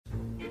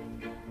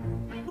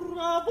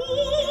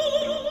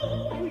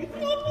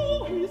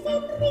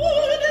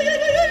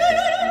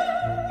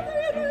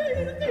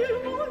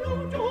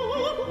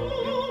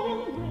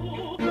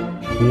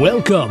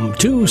Welcome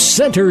to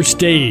Center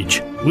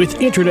Stage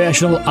with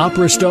international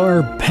opera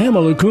star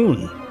Pamela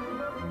Kuhn.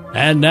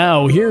 And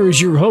now, here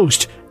is your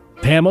host,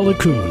 Pamela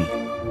Kuhn.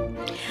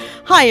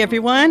 Hi,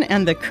 everyone,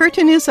 and the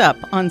curtain is up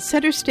on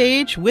Center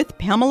Stage with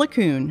Pamela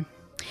Kuhn.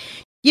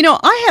 You know,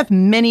 I have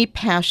many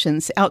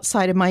passions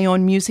outside of my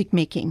own music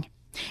making.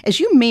 As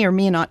you may or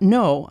may not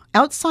know,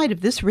 outside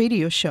of this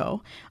radio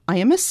show, I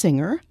am a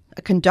singer,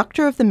 a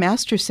conductor of the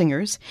Master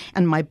Singers,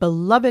 and my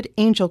beloved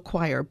Angel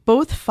Choir,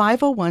 both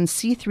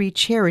 501c3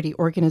 charity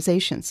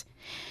organizations.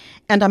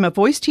 And I'm a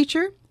voice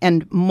teacher,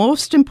 and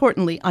most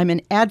importantly, I'm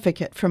an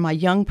advocate for my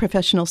young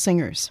professional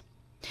singers.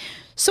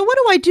 So what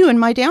do I do in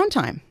my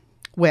downtime?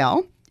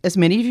 Well, as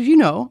many of you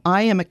know,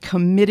 I am a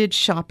committed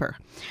shopper.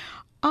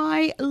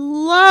 I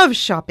love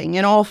shopping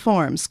in all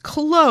forms: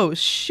 clothes,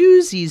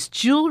 shoesies,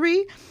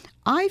 jewelry.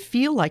 I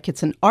feel like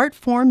it's an art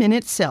form in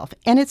itself,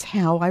 and it's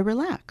how I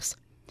relax.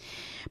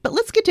 But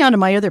let's get down to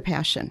my other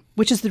passion,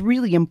 which is the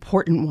really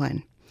important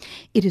one.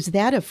 It is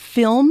that of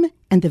film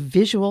and the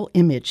visual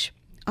image.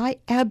 I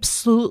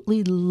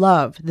absolutely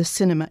love the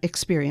cinema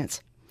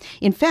experience.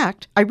 In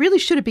fact, I really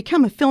should have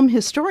become a film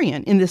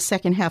historian in this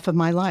second half of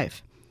my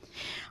life.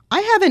 I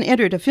haven't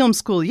entered a film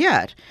school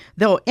yet,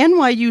 though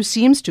NYU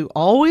seems to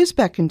always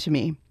beckon to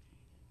me.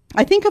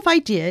 I think if I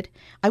did,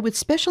 I would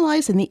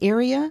specialize in the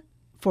area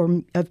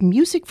of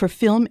music for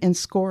film and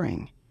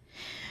scoring.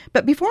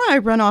 But before I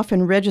run off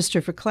and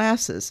register for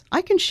classes,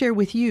 I can share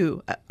with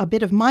you a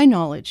bit of my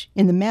knowledge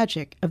in the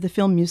magic of the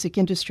film music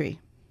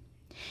industry.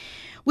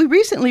 We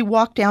recently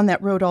walked down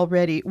that road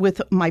already with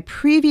my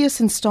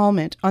previous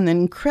installment on the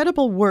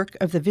incredible work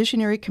of the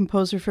visionary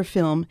composer for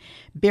film,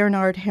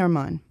 Bernard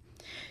Herrmann.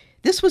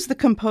 This was the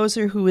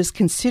composer who is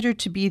considered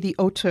to be the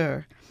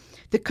auteur,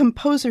 the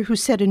composer who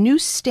set a new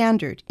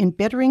standard in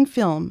bettering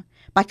film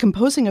by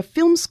composing a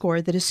film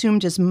score that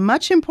assumed as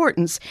much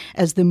importance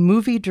as the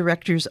movie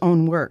director's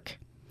own work.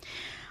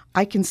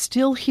 I can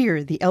still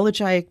hear the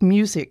elegiac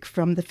music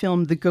from the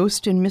film The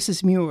Ghost and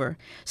Mrs. Muir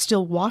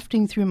still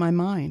wafting through my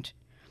mind.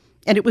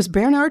 And it was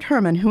Bernard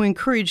Herrmann who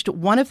encouraged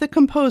one of the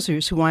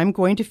composers who I'm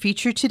going to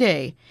feature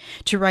today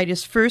to write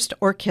his first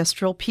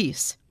orchestral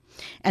piece.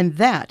 And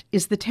that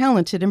is the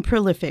talented and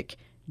prolific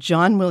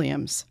John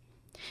Williams,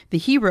 the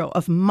hero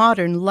of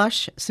modern,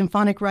 lush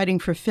symphonic writing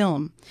for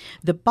film,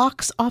 the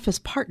box office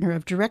partner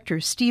of director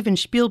Steven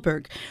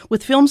Spielberg,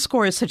 with film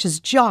scores such as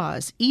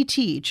Jaws,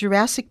 E.T.,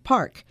 Jurassic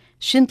Park,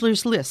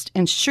 Schindler's List,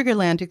 and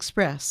Sugarland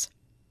Express.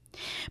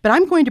 But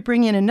I'm going to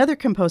bring in another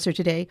composer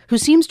today who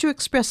seems to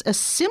express a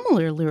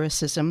similar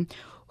lyricism,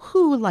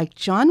 who, like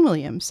John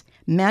Williams,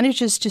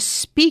 manages to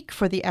speak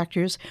for the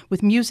actors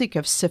with music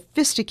of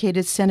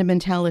sophisticated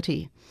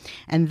sentimentality.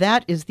 And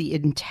that is the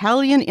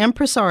Italian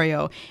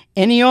impresario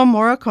Ennio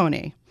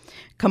Morricone,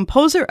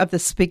 composer of the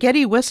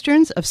spaghetti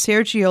westerns of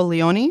Sergio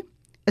Leone,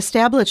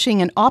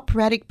 establishing an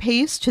operatic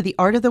pace to the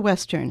art of the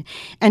Western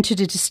and to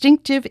the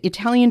distinctive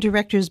Italian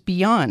directors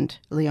beyond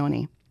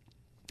Leone.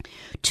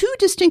 Two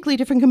distinctly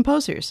different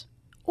composers,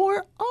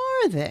 or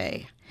are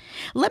they?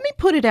 Let me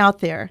put it out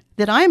there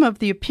that I am of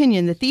the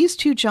opinion that these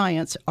two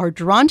giants are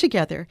drawn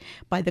together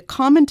by the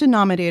common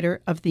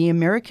denominator of the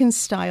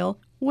American-style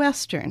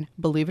Western,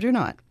 believe it or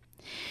not.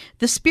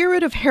 The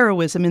spirit of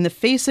heroism in the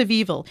face of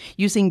evil,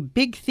 using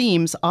big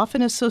themes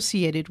often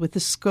associated with the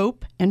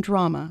scope and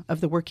drama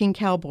of the working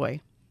cowboy.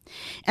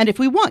 And if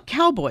we want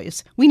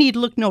cowboys, we need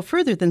look no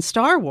further than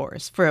Star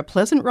Wars for a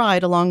pleasant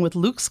ride along with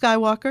Luke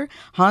Skywalker,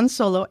 Han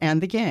Solo,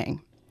 and the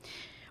gang.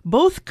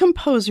 Both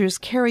composers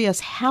carry us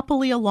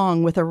happily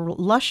along with a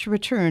lush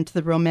return to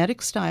the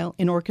romantic style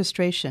in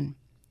orchestration.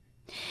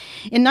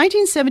 In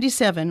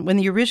 1977, when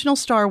the original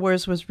Star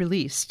Wars was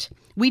released,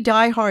 we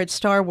die-hard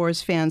Star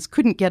Wars fans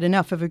couldn't get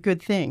enough of a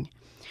good thing.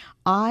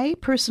 I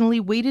personally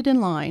waited in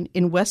line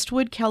in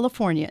Westwood,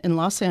 California, in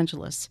Los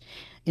Angeles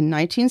in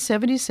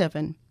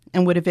 1977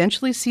 and would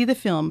eventually see the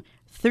film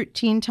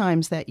 13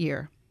 times that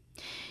year.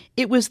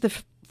 It was the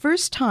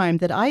first time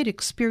that I had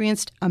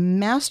experienced a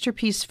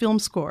masterpiece film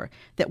score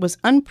that was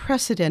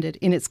unprecedented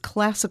in its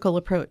classical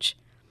approach.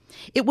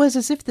 It was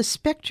as if the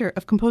specter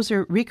of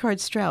composer Richard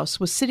Strauss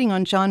was sitting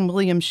on John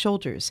Williams'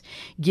 shoulders,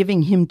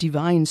 giving him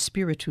divine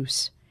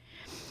spiritus.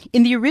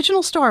 In the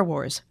original Star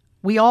Wars,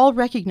 we all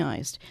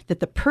recognized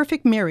that the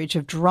perfect marriage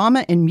of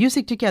drama and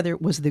music together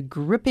was the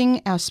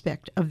gripping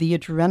aspect of the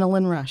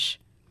adrenaline rush.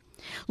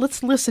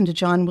 Let's listen to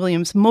John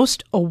Williams'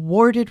 most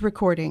awarded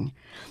recording,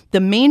 the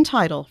main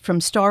title from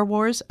Star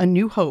Wars: A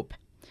New Hope.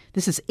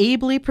 This is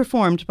ably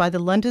performed by the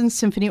London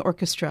Symphony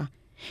Orchestra.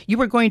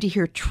 You are going to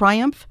hear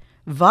triumph,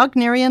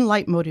 Wagnerian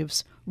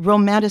leitmotifs,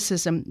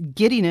 romanticism,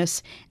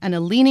 giddiness, and a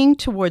leaning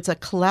towards a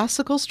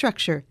classical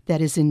structure that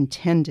is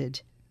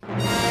intended.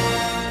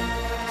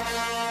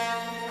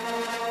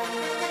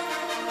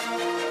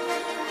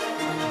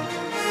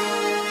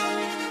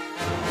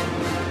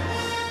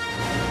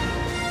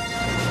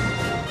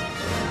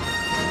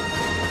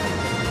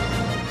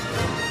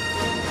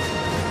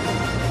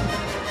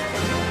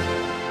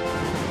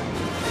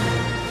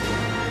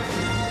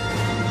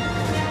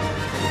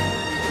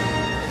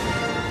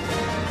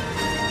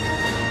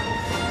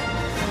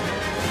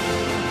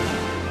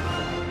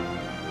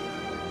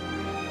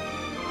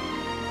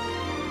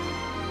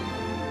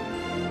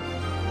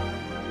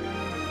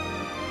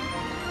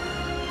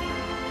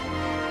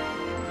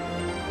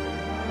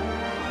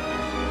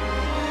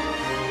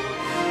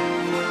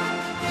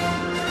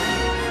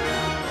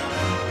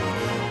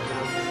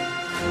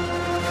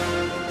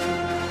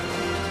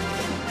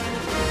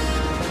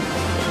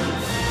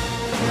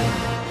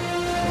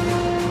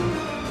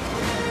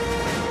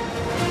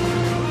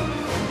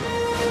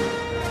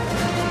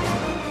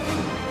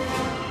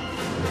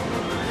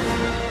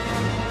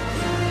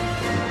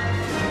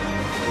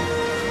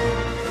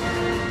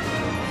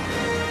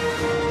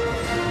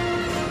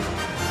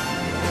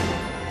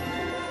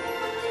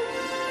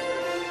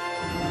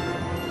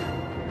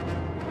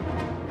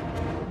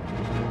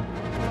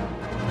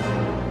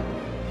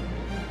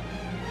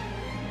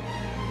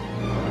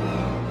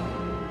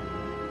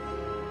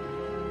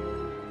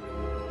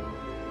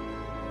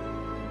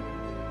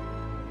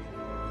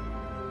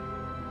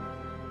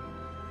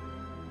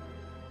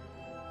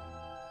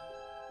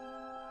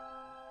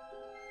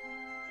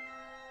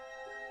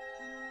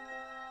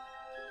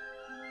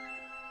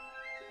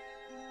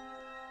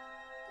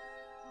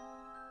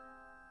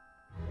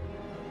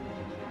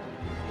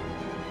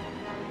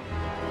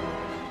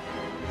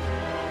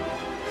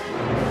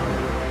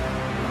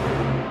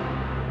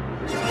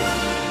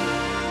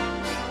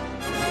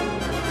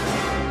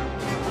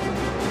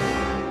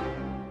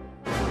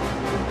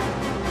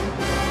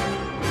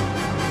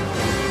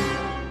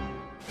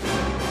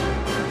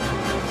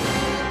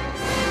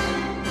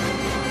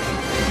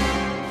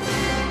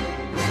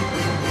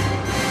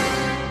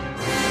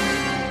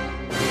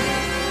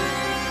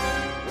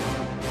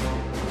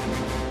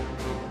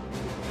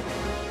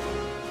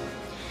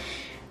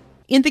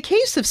 In the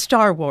case of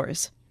Star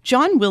Wars,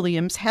 John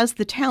Williams has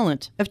the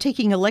talent of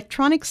taking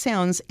electronic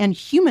sounds and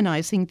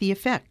humanizing the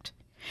effect.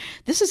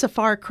 This is a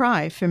far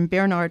cry from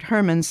Bernard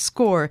Herrmann's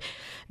score,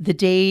 The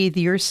Day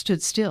the Earth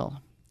Stood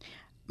Still.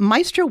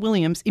 Maestro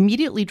Williams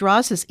immediately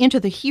draws us into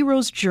the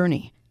hero's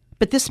journey,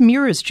 but this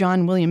mirrors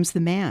John Williams the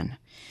man.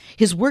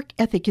 His work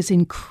ethic is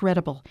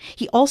incredible.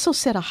 He also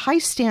set a high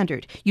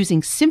standard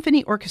using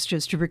symphony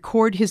orchestras to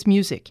record his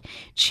music,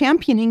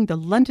 championing the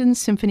London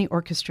Symphony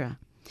Orchestra.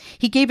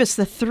 He gave us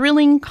the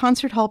thrilling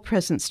concert hall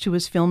presence to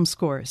his film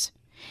scores.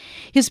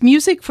 His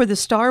music for the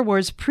Star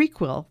Wars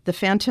prequel, The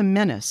Phantom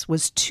Menace,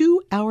 was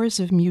 2 hours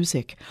of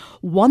music,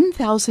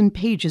 1,000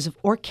 pages of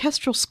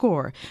orchestral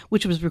score,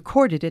 which was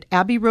recorded at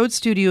Abbey Road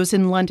Studios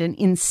in London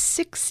in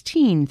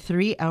 16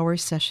 3-hour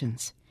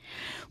sessions.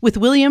 With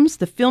Williams,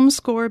 the film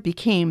score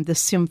became the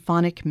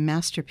symphonic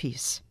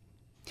masterpiece.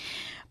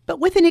 But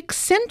with an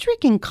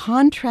eccentric and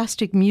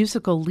contrasting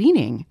musical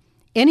leaning,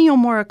 Ennio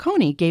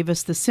Morricone gave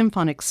us the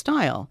symphonic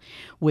style,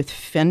 with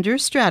Fender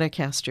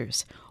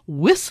Stratocasters,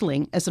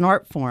 whistling as an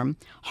art form,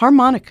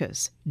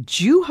 harmonicas,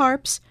 Jew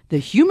harps, the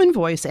human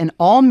voice, and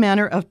all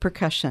manner of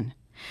percussion.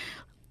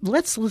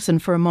 Let's listen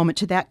for a moment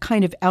to that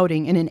kind of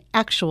outing in an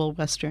actual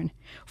Western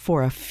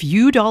for a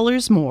few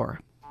dollars more.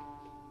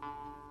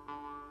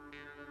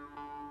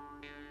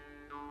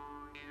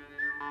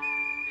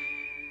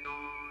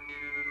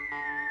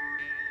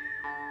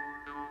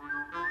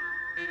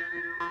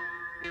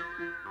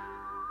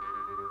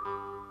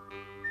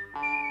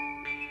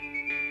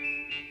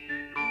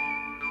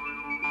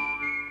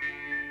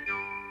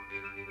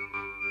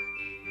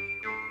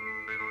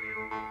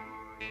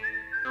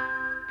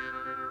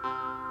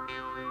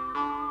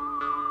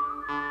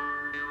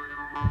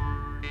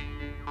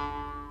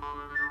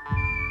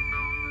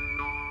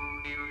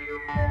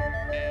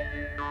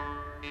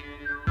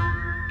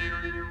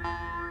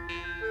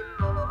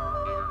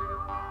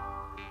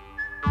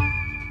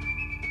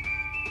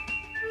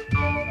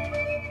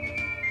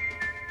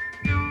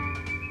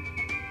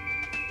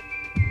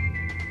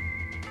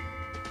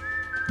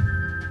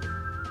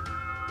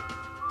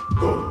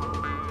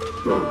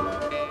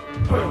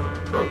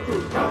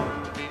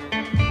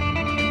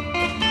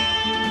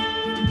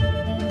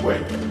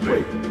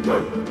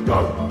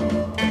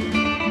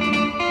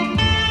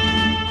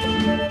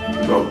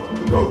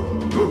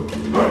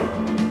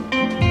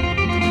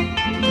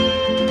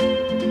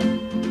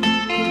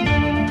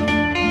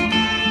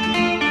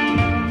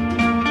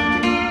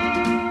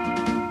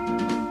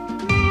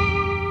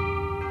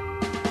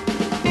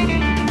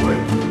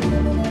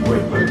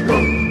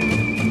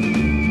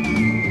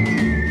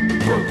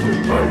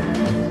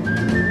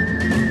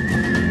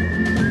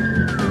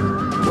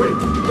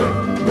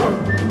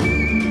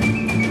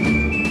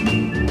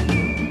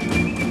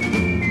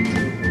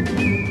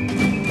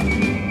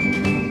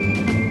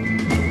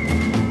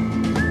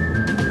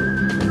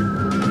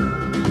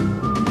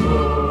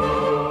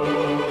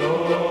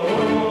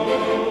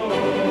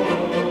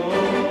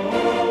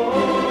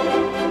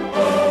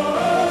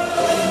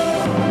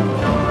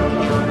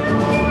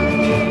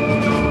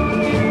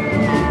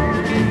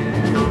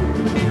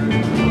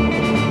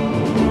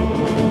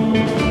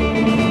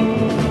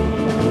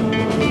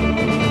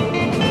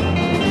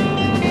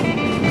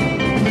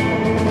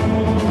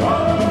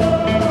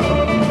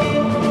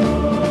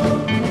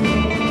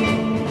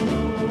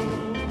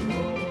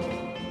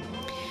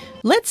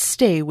 Let's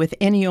stay with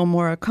Ennio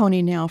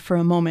Morricone now for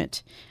a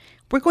moment.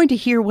 We're going to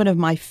hear one of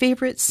my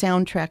favorite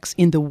soundtracks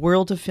in the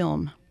world of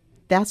film.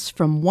 That's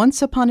from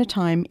Once Upon a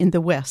Time in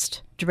the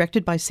West,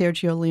 directed by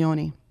Sergio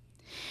Leone.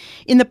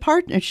 In the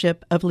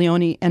partnership of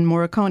Leone and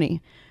Morricone,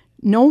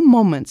 no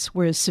moments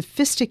were as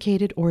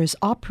sophisticated or as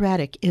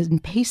operatic in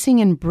pacing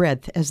and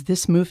breadth as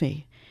this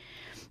movie.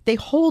 They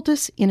hold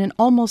us in an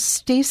almost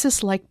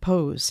stasis-like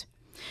pose.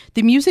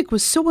 The music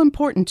was so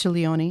important to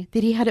Leone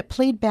that he had it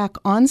played back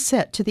on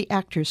set to the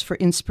actors for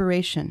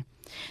inspiration.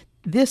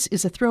 This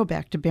is a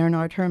throwback to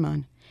Bernard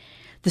Herrmann.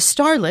 The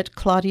starlet,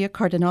 Claudia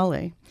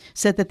Cardinale,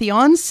 said that the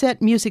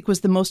on-set music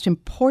was the most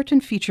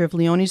important feature of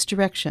Leone's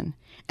direction,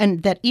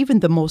 and that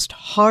even the most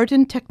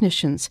hardened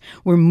technicians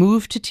were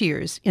moved to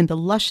tears in the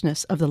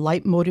lushness of the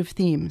leitmotif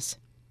themes.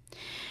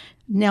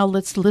 Now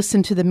let's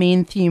listen to the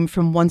main theme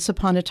from Once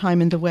Upon a Time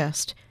in the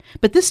West,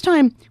 but this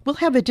time we'll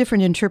have a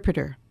different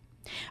interpreter.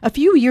 A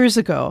few years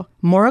ago,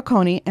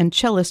 Morricone and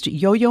cellist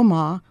Yo-Yo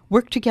Ma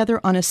worked together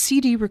on a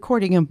CD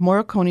recording of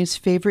Morricone's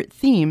favorite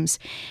themes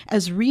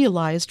as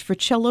realized for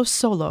cello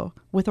solo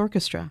with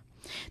orchestra.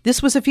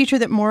 This was a feature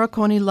that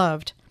Morricone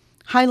loved,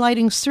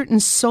 highlighting certain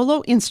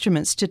solo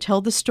instruments to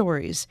tell the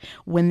stories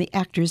when the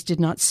actors did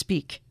not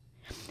speak.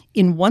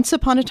 In Once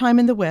Upon a Time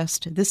in the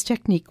West, this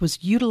technique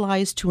was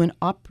utilized to an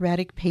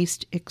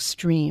operatic-paced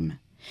extreme.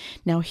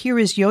 Now here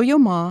is Yo-Yo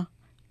Ma,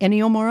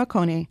 Ennio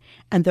Morricone,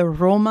 and the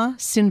Roma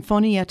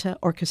Sinfonietta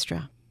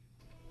Orchestra.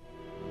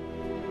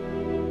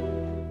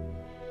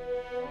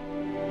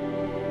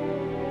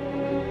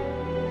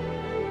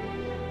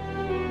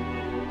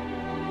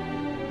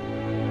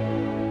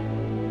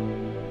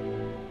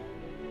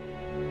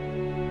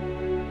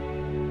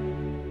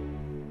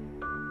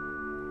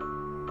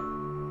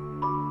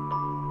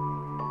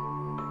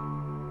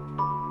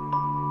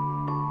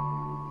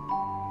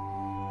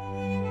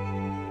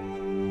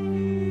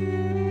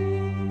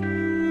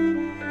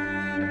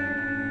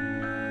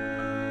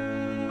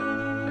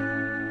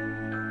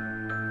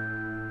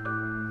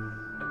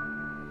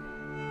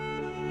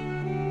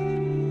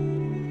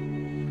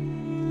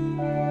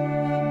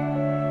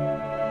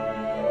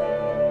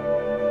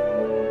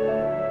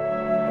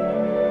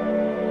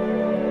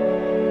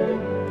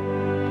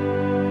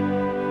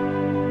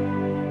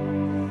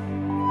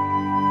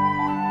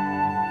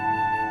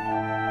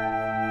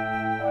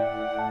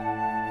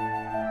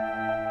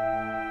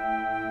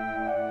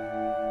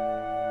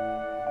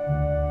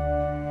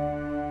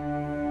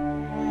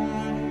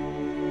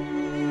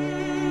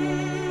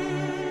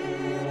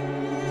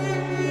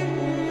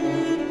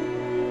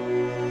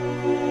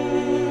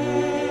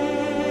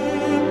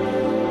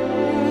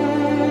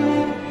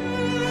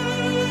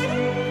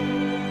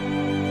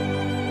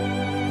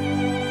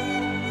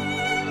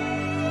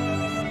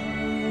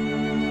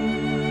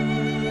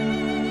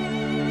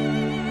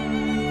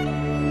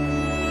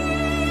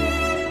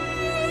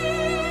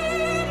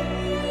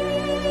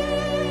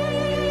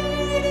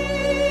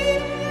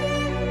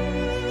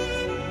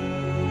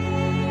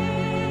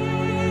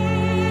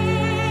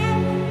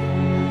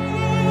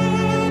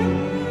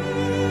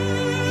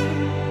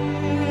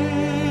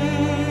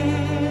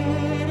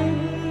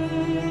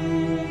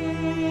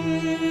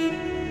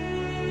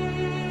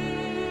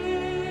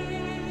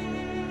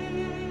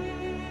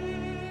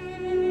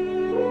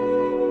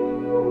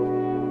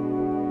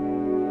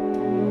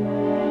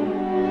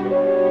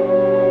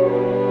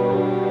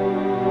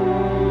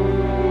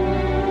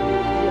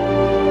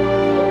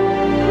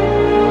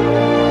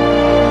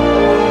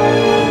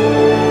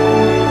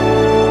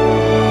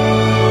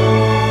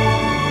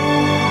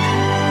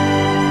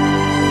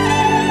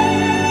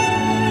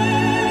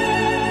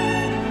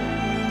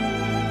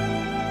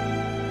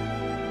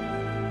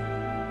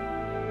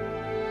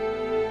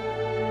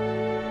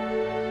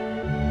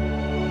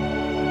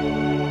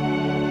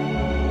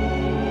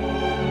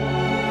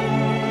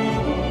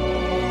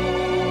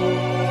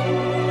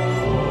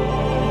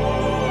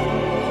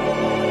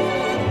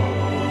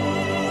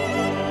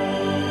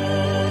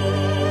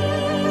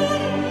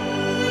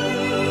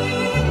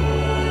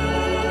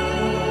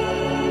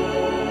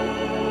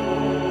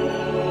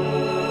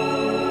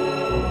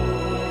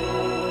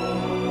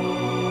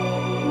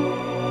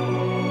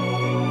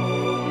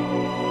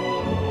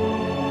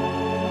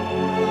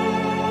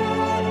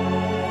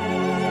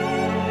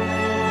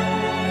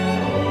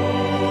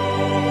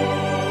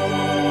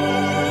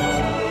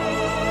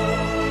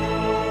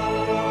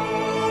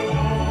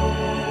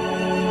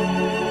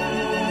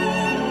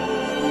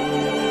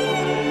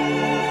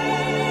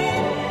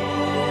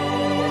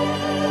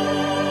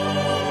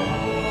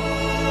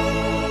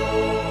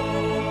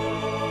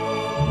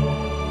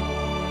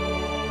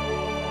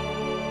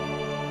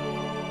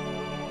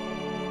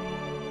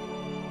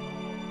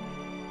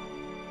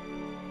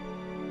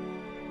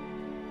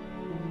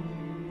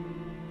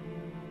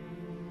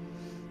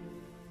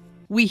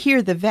 We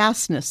hear the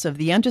vastness of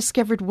the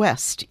undiscovered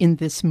West in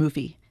this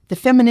movie, the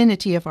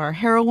femininity of our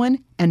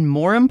heroine, and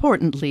more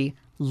importantly,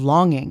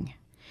 longing.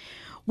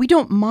 We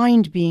don't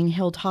mind being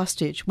held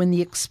hostage when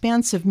the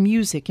expanse of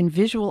music and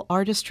visual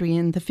artistry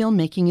in the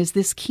filmmaking is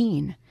this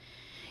keen.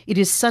 It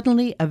is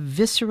suddenly a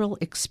visceral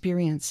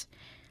experience.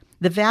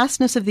 The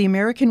vastness of the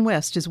American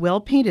West is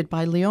well painted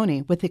by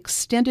Leone, with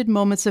extended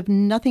moments of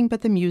nothing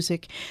but the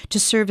music to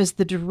serve as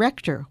the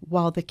director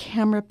while the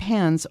camera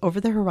pans over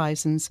the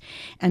horizons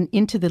and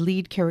into the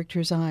lead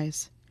character's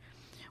eyes.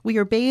 We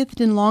are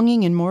bathed in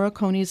longing in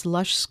Morricone's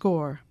lush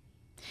score.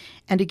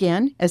 And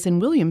again, as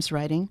in Williams'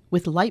 writing,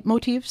 with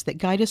leitmotifs that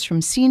guide us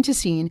from scene to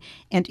scene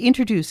and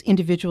introduce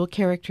individual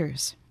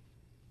characters.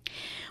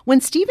 When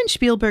Steven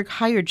Spielberg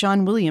hired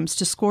John Williams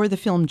to score the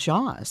film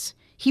Jaws,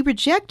 he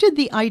rejected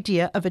the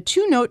idea of a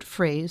two-note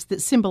phrase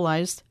that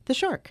symbolized the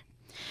shark.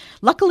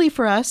 Luckily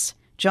for us,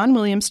 John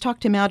Williams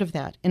talked him out of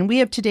that, and we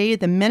have today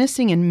the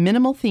menacing and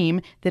minimal theme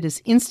that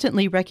is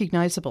instantly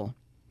recognizable.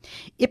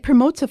 It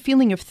promotes a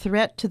feeling of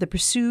threat to the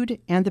pursued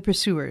and the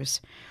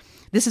pursuers.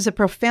 This is a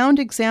profound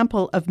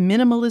example of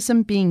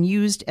minimalism being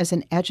used as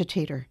an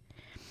agitator.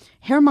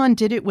 Herrmann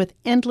did it with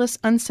endless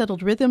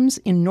unsettled rhythms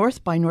in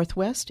North by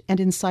Northwest and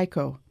in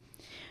Psycho.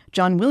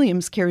 John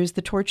Williams carries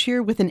the torch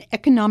here with an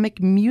economic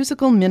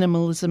musical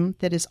minimalism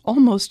that is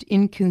almost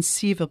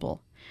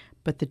inconceivable.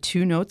 But the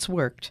two notes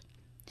worked.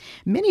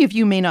 Many of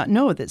you may not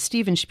know that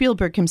Steven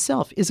Spielberg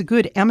himself is a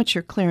good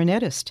amateur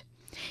clarinetist.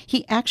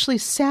 He actually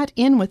sat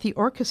in with the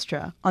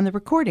orchestra on the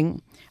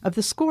recording of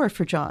the score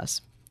for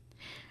Jaws.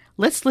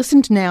 Let's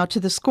listen now to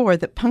the score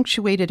that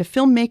punctuated a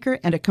filmmaker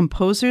and a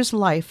composer's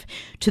life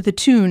to the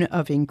tune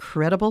of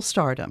incredible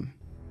stardom.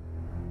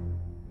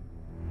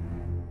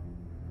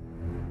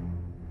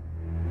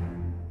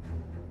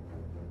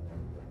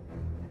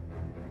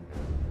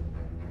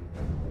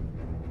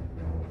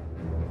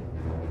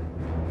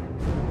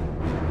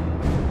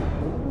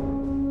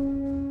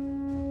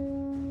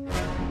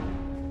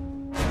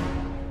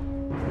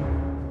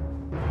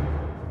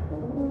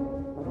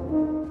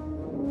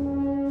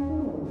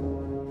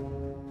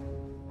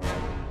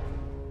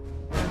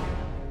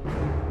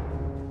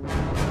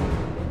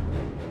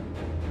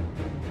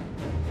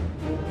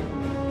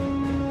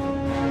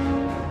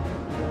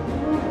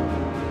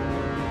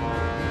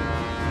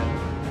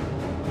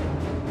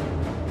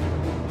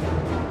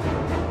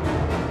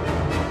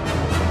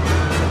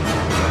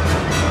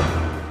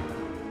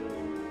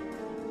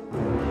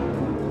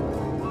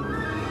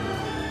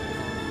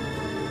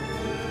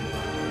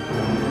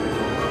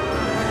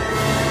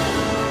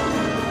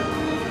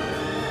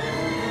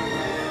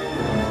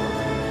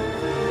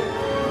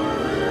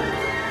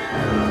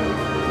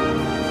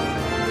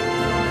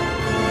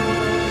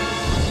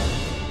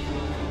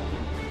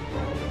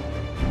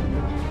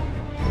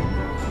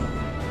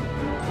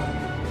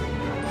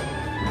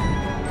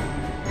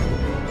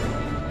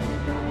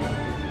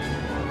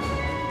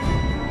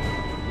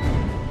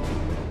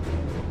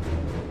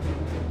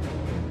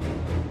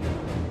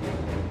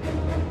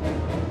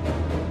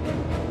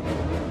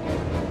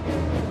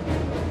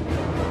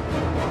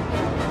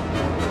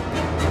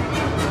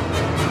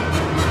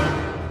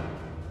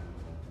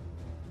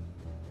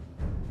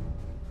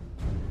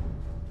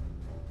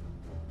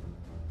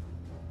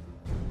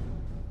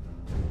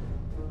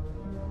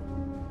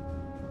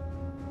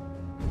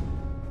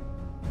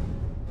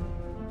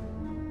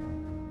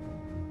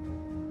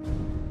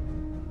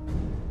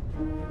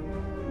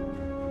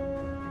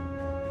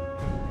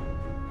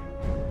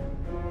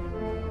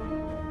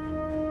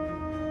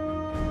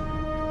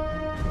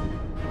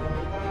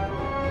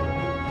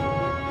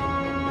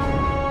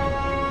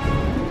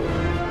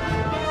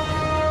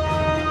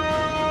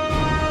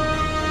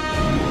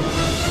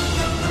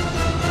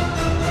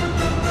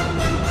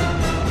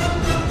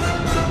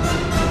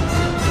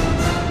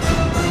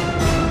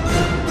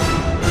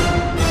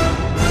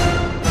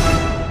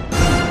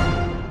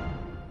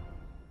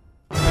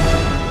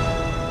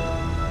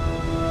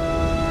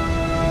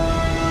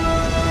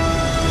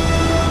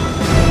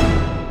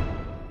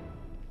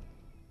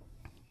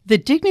 The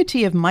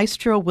dignity of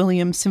Maestro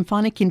Williams'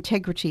 symphonic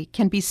integrity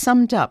can be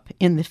summed up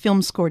in the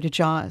film score to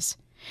Jaws.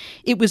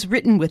 It was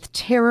written with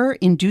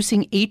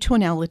terror-inducing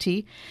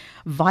atonality,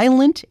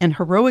 violent and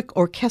heroic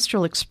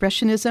orchestral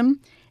expressionism,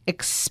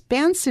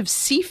 expansive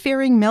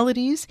seafaring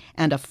melodies,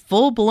 and a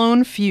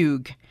full-blown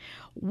fugue.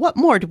 What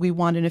more do we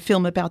want in a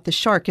film about the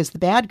shark as the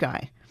bad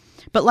guy?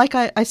 But like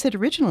I said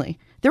originally,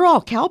 they're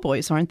all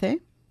cowboys, aren't they?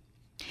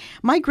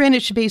 My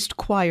Greenwich-based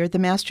choir, the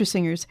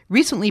Mastersingers,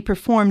 recently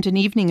performed an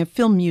evening of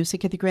film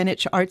music at the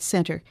Greenwich Arts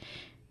Center.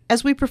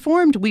 As we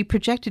performed, we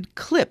projected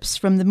clips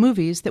from the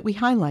movies that we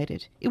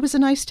highlighted. It was a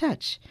nice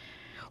touch.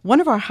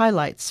 One of our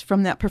highlights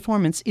from that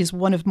performance is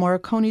one of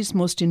Morricone's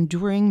most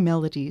enduring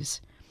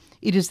melodies.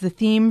 It is the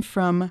theme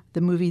from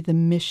the movie The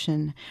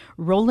Mission,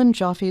 Roland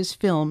Joffe's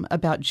film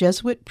about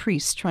Jesuit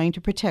priests trying to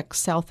protect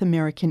South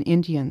American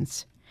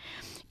Indians.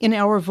 In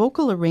our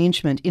vocal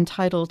arrangement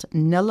entitled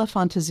Nella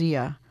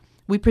Fantasia,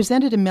 we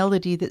presented a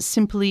melody that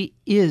simply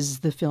is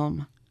the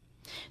film.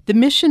 The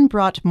mission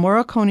brought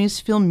Morricone's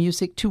film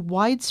music to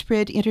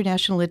widespread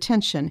international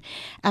attention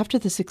after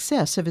the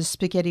success of his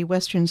spaghetti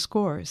western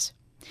scores.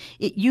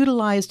 It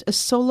utilized a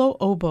solo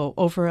oboe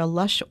over a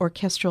lush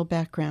orchestral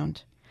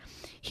background.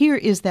 Here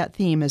is that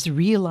theme as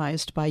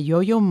realized by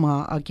Yo-Yo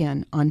Ma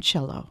again on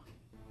cello.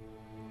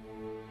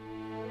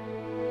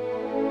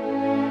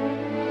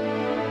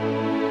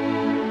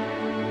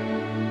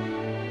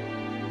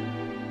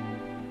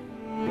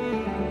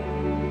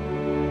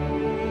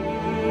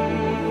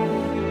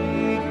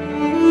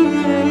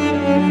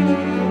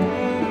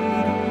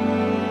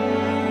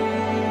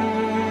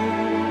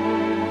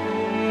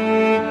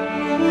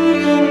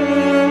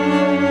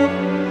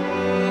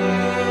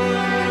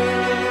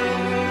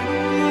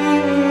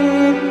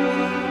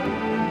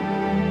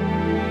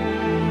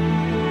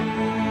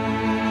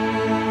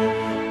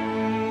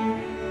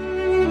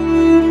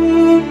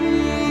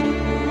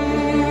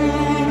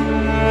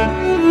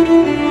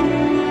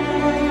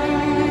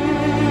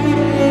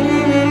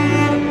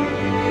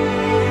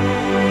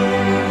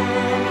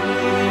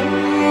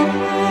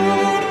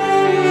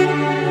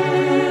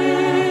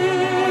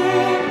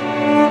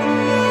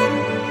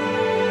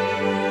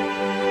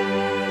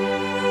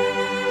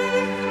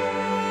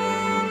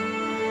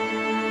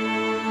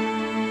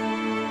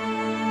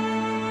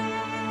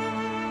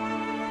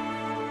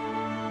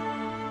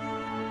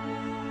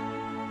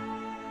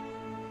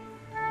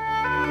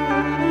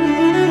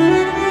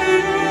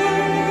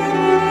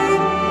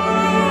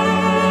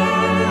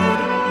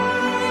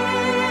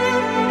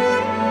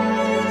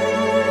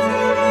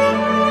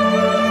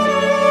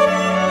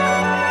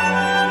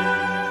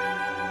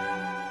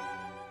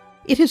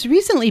 It has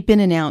recently been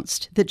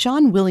announced that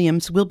John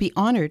Williams will be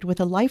honored with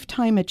a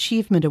Lifetime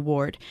Achievement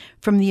Award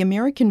from the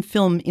American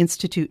Film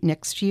Institute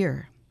next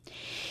year.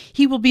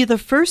 He will be the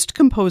first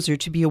composer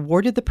to be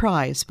awarded the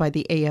prize by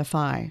the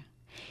AFI.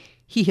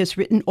 He has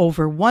written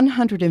over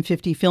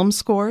 150 film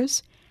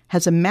scores,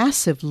 has a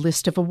massive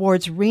list of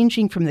awards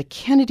ranging from the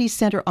Kennedy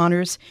Center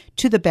Honors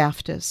to the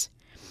BAFTAs.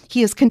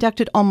 He has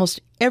conducted almost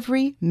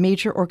every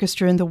major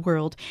orchestra in the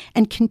world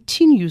and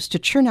continues to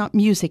churn out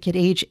music at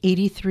age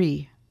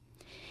 83.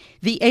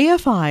 The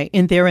AFI,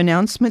 in their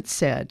announcement,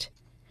 said,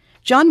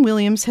 "John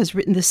Williams has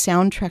written the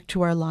soundtrack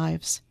to our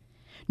lives.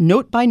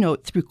 Note by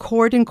note, through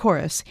chord and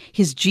chorus,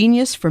 his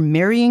genius for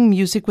marrying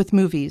music with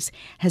movies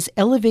has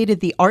elevated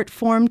the art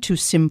form to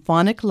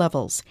symphonic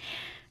levels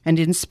and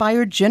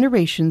inspired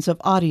generations of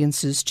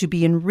audiences to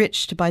be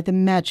enriched by the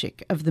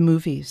magic of the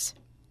movies."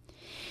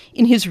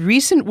 In his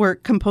recent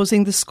work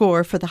composing the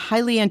score for the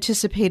highly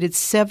anticipated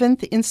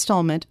 7th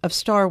installment of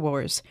Star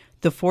Wars,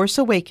 The Force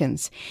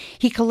Awakens,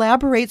 he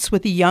collaborates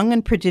with the young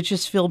and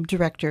prodigious film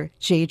director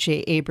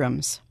J.J.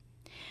 Abrams.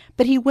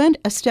 But he went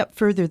a step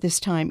further this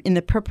time in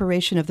the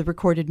preparation of the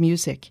recorded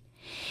music.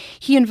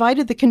 He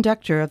invited the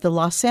conductor of the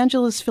Los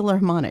Angeles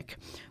Philharmonic,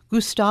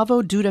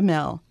 Gustavo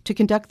Dudamel, to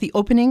conduct the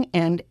opening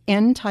and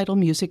end title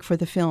music for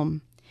the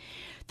film.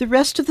 The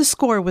rest of the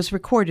score was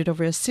recorded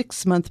over a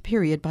 6-month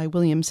period by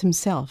Williams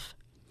himself.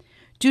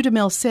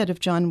 Dudamel said of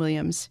John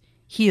Williams,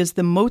 "He is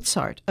the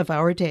Mozart of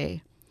our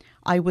day.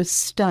 I was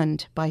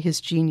stunned by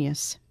his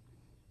genius."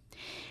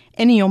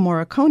 Ennio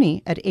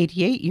Morricone, at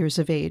 88 years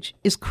of age,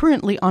 is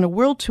currently on a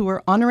world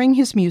tour honoring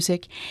his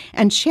music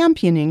and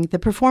championing the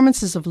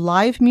performances of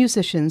live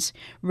musicians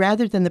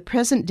rather than the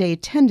present-day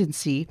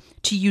tendency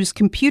to use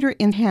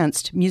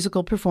computer-enhanced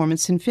musical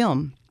performance in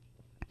film.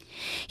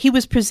 He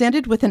was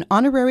presented with an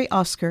honorary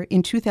Oscar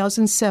in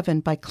 2007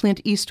 by Clint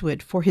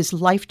Eastwood for his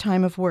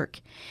lifetime of work.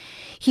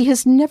 He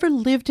has never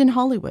lived in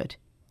Hollywood.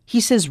 He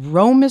says,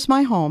 "Rome is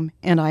my home,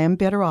 and I am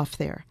better off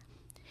there."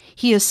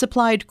 He has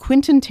supplied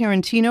Quentin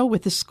Tarantino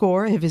with the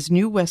score of his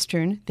new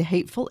Western, The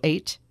Hateful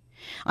Eight.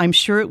 I'm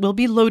sure it will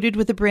be loaded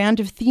with a brand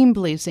of theme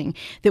blazing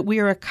that we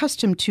are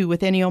accustomed to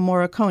with Ennio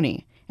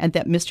Morricone, and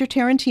that Mr.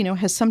 Tarantino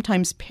has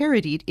sometimes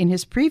parodied in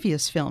his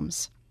previous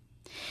films.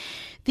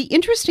 The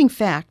interesting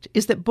fact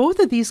is that both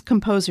of these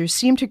composers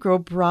seem to grow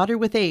broader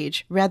with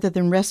age rather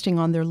than resting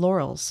on their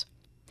laurels.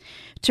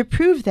 To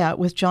prove that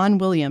with John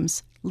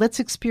Williams, let's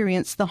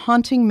experience the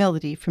haunting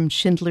melody from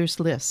Schindler's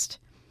List.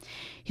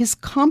 His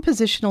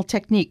compositional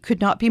technique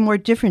could not be more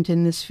different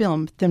in this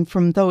film than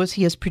from those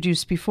he has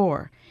produced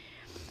before.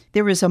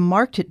 There is a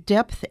marked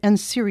depth and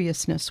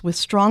seriousness with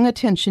strong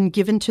attention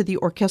given to the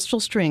orchestral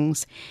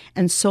strings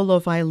and solo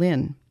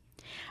violin.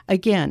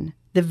 Again,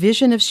 the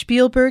vision of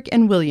Spielberg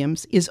and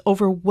Williams is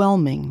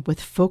overwhelming with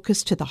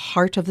focus to the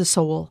heart of the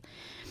soul.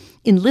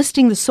 In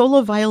listing the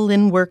solo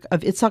violin work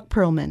of Itzhak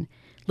Perlman,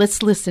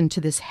 let's listen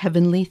to this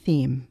heavenly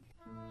theme.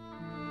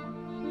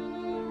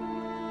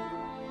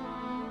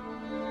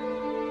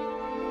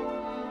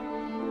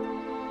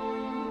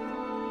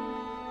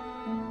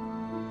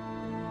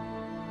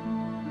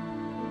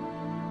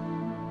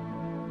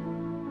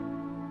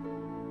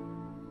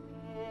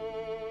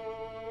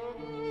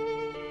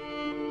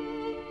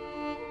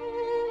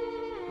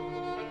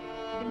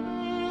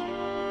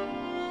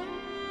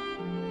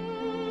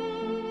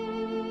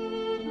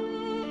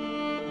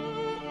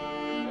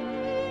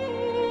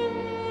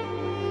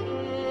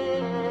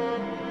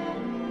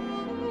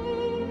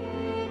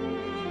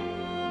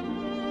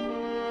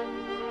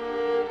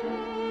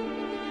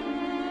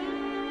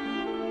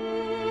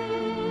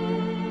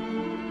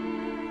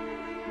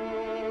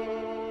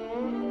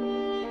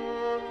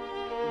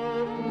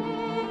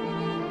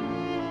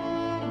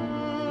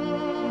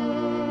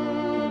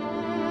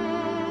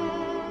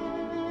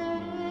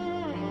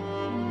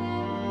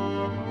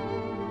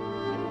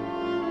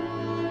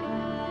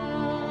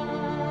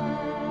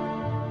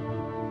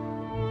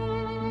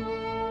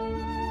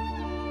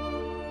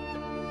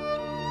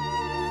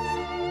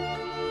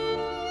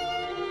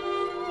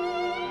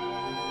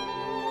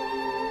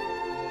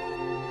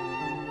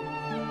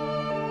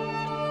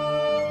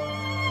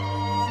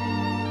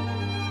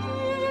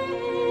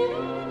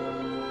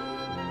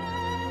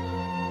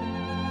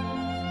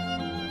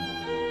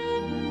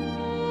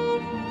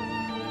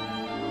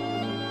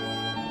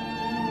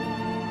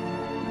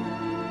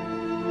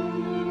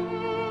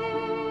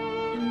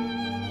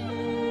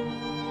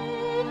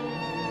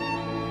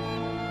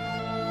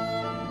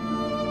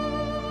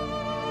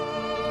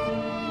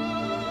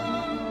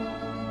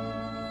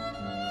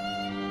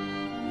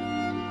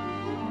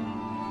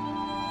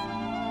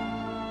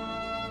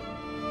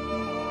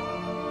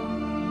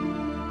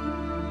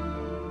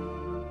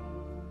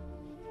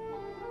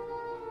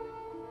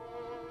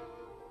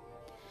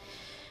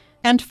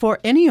 And for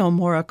Ennio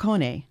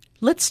Morricone,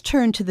 let's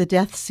turn to the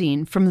death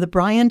scene from the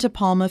Brian De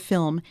Palma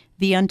film,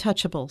 The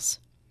Untouchables.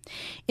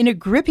 In a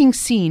gripping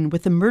scene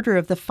with the murder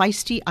of the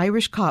feisty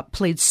Irish cop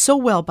played so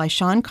well by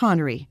Sean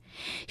Connery,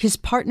 his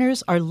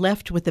partners are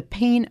left with the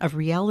pain of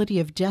reality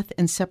of death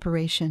and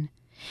separation.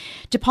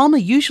 De Palma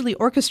usually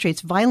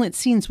orchestrates violent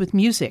scenes with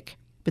music,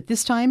 but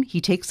this time he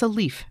takes a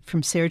leaf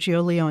from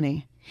Sergio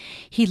Leone.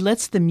 He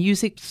lets the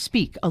music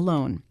speak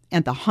alone,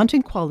 and the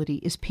haunting quality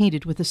is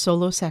painted with a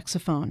solo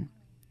saxophone.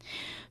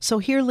 So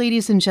here,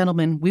 ladies and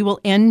gentlemen, we will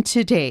end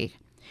today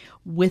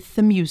with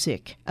the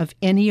music of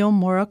Ennio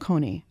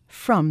Morricone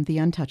from The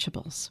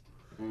Untouchables.